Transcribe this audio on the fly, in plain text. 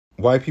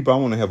White people, I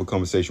want to have a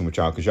conversation with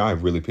y'all because y'all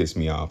have really pissed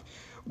me off.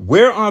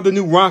 Where are the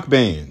new rock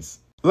bands?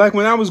 Like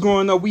when I was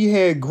growing up, we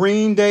had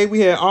Green Day,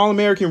 we had All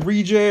American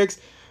Rejects.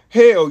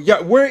 Hell,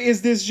 yeah, where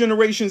is this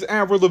generation's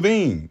Avril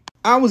Lavigne?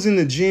 I was in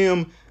the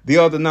gym the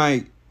other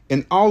night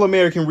and All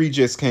American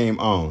Rejects came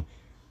on.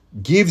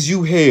 Gives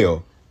You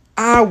Hell.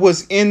 I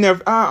was in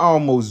there. I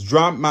almost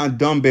dropped my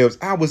dumbbells.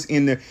 I was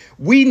in there.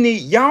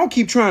 Y'all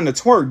keep trying to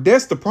twerk.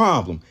 That's the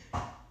problem.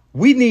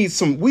 We need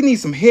some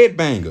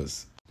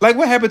headbangers. Like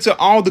what happened to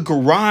all the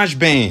garage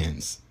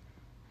bands?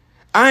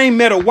 I ain't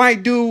met a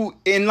white dude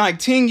in like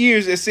 10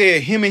 years that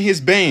said him and his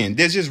band.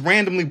 That just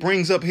randomly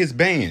brings up his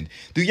band.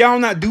 Do y'all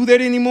not do that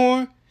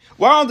anymore?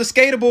 Why all the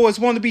skater boys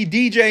want to be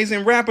DJs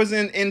and rappers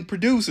and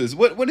producers?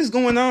 What is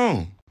going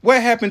on? What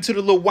happened to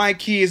the little white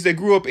kids that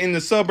grew up in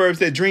the suburbs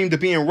that dreamed of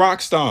being rock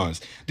stars?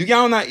 Do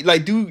y'all not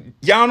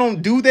y'all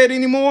don't do that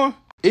anymore?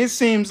 It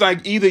seems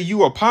like either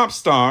you a pop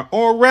star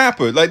or a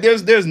rapper. Like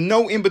there's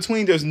no in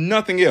between. There's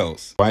nothing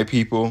else. White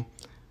people,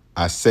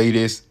 I say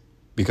this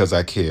because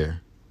I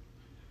care.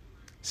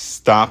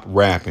 Stop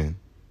rapping.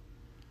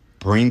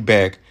 Bring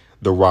back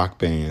the rock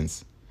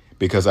bands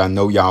because I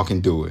know y'all can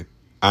do it.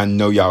 I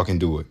know y'all can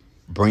do it.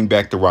 Bring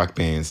back the rock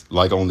bands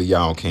like only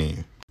y'all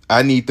can.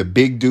 I need the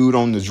big dude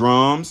on the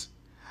drums.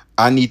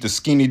 I need the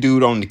skinny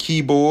dude on the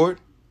keyboard.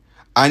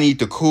 I need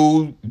the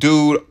cool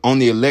dude on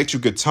the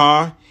electric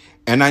guitar.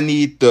 And I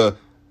need the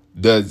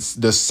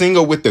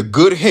singer with the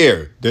good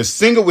hair. The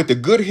singer with the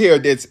good hair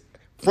that's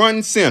front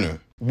and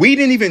center. We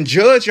didn't even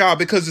judge y'all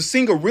because the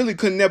singer really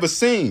could never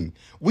sing.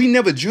 We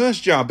never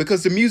judged y'all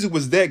because the music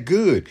was that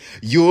good.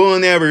 You'll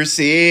never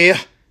see.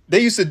 They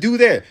used to do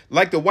that.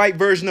 Like the white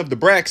version of the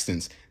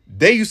Braxtons.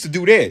 They used to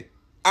do that.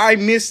 I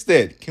missed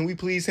that. Can we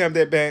please have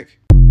that back?